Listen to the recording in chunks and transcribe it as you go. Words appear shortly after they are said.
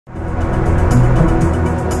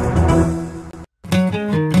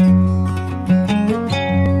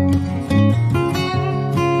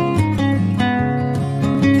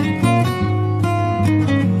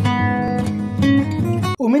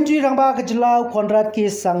ba ke jylla konrad ki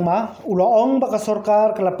sangma ulaong ba ka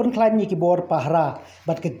sorkar kala Pynkhlain ni Khubor Pahara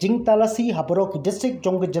bat ke jingtalasi haboro ki district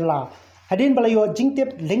jong ke jylla Hadien balayo Jingtip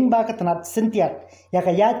lingba ka tanat sintiat ya ka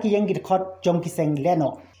Iaid ki Ieng ki khot jong ki seng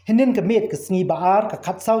Lehnoh hinin ke met ke sngi baar ka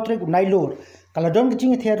khat sautre unailur kala don ke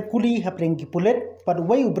jingther kuli hapreng ki pulet pad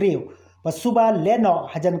wai ubreu basuba Lehnoh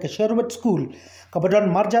hajan ke Sherwood school ka badon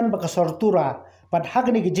marjan ba ka sortura pad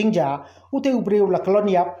hagni ki jingja ute ubreu la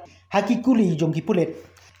kolonia haki kuli jong ki pulet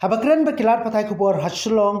habakran bakilat patai Khubor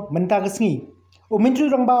Shillong mentag sngi Menteri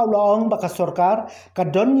Rangba ulaong baka sorkar ka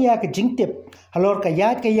donya ke Jingtip halor ka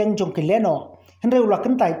Iaid ke Ieng jong ke Lehnoh henre ula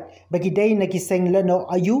kentai bagi dei na ki seng Lehnoh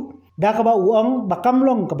ayu da ka ba uang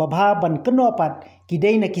bakamlong ka babha ban kenopat ki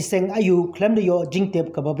dei na ki seng ayu klem de yo Jingtip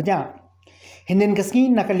ka babnya hinin kasngi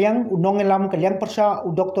nakalyang unongelam kalyang persha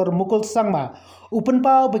u Dr. Mukul sangma upen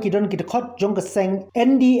pau bagi don ki khot jong ke seng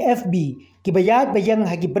NDFB ki bayat bayang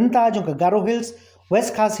hagi benta jong ke Garo Hills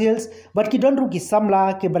West Khasi Hills bat ki don ruki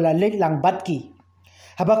samla ke bala lek lang batki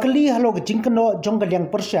habakali halo ke jingkeno jong kalyang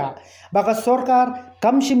persha baka sorkar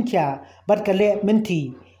kam shimkya bat kale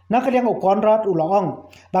menti nakalyang u konrad ulaong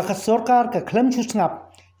baka sorkar ka klem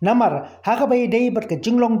chusngap namar hakabai dei bat ke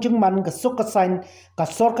jinglong jingman ke sukasain ka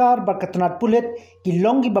sorkar bat ke tanat pulit ki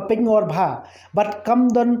longi bapeng or bha bat kam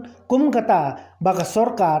don kum kata baka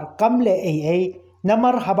sorkar kamle ai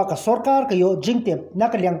namar haba ka sorkar kayo Jingtip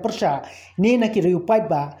nakalyang persha ni nakiriu pait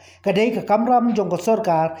ba kadai ka kamram jong ka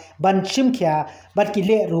sorkar ban shimkya bat ki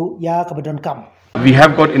leru ya kabadon kam. We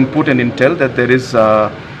have got input and intel that there is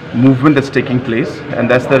movement that's taking place, and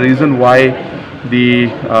that's the reason why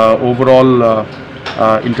the overall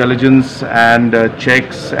intelligence and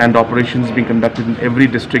checks and operations being conducted in every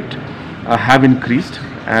district have increased,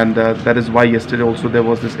 and that is why yesterday also there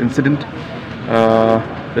was this incident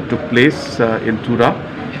that took place in Tura.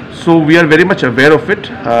 So we are very much aware of it.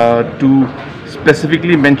 To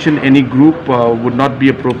specifically mention any group would not be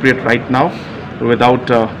appropriate right now without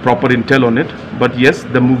proper intel on it. But yes,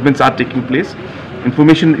 the movements are taking place.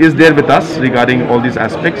 Information is there with us regarding all these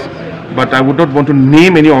aspects, but I would not want to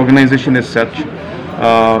name any organization as such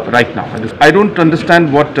right now. I don't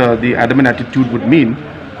understand what the adamant attitude would mean.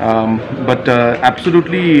 But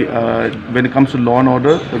absolutely, when it comes to law and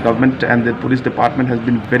order, the government and the police department has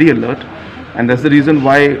been very alert, and that's the reason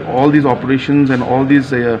why all these operations and all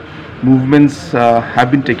these movements have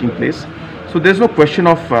been taking place. So there's no question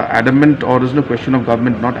of adamant, or there's no question of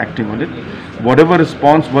government not acting on it. Whatever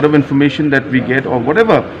response, whatever information that we get, or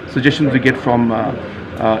whatever suggestions we get from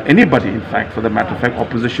anybody, in fact, for the matter of fact,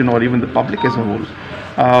 opposition or even the public as a whole,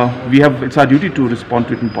 it's our duty to respond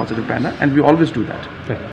to it in a positive manner, and we always do that.